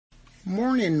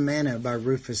Morning Manna by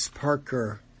Rufus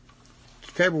Parker,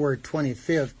 February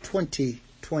 25th,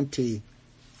 2020.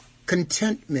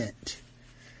 Contentment.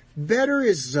 Better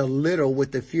is a little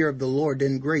with the fear of the Lord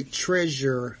than great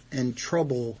treasure and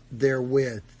trouble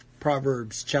therewith.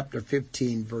 Proverbs chapter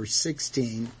 15, verse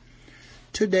 16.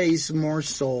 Today's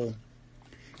morsel.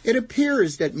 It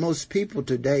appears that most people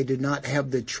today do not have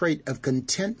the trait of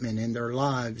contentment in their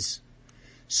lives.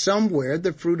 Somewhere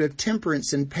the fruit of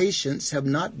temperance and patience have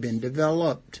not been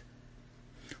developed.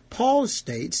 Paul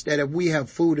states that if we have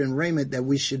food and raiment that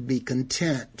we should be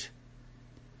content.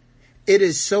 It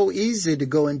is so easy to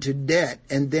go into debt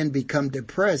and then become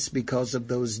depressed because of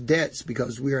those debts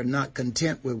because we are not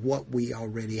content with what we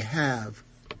already have.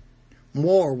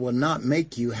 More will not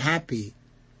make you happy.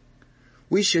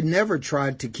 We should never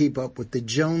try to keep up with the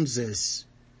Joneses.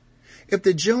 If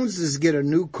the Joneses get a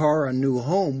new car or a new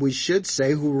home, we should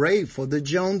say hooray for the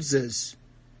Joneses.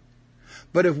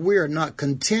 But if we are not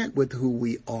content with who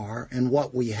we are and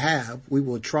what we have, we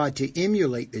will try to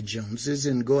emulate the Joneses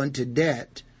and go into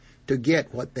debt to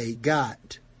get what they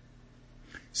got.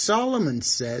 Solomon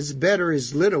says, better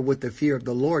is little with the fear of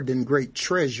the Lord than great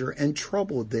treasure and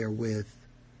trouble therewith.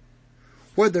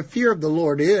 Where the fear of the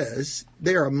Lord is,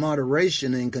 there are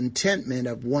moderation and contentment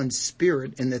of one's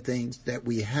spirit in the things that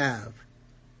we have.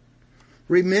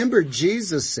 Remember,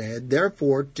 Jesus said,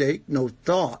 therefore take no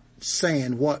thought,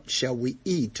 saying, what shall we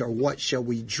eat, or what shall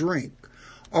we drink,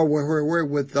 or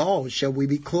wherewithal shall we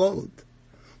be clothed?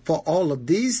 For all of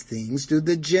these things do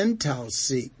the Gentiles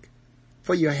seek.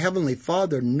 For your heavenly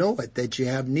Father knoweth that you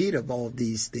have need of all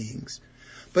these things.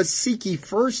 But seek ye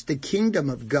first the kingdom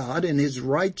of God and his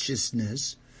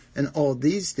righteousness, and all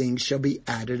these things shall be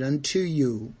added unto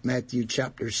you. Matthew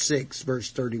chapter 6,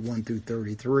 verse 31 through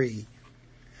 33.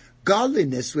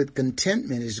 Godliness with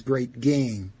contentment is great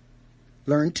gain.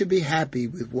 Learn to be happy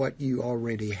with what you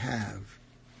already have.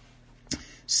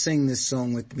 Sing this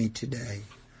song with me today.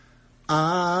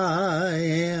 I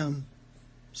am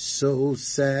so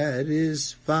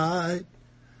satisfied.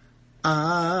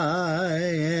 I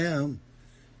am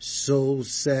so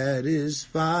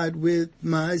satisfied with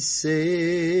my Savior.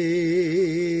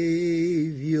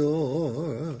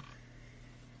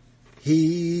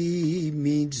 He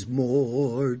means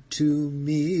more to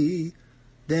me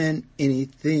than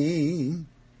anything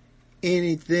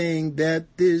that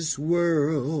this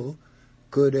world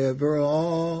could ever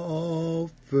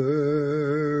offer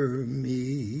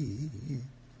me.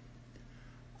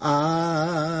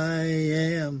 I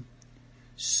am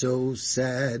so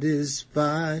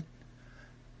satisfied.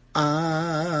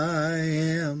 I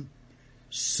am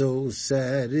so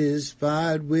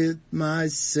satisfied with my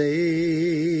Savior.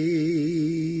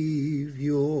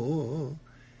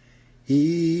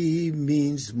 He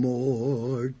means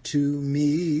more to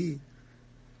me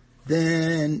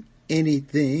than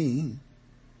anything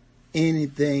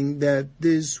that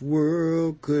this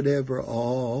world could ever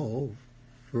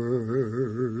offer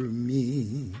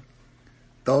me.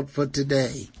 Thought for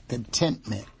today,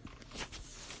 contentment,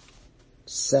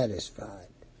 satisfied.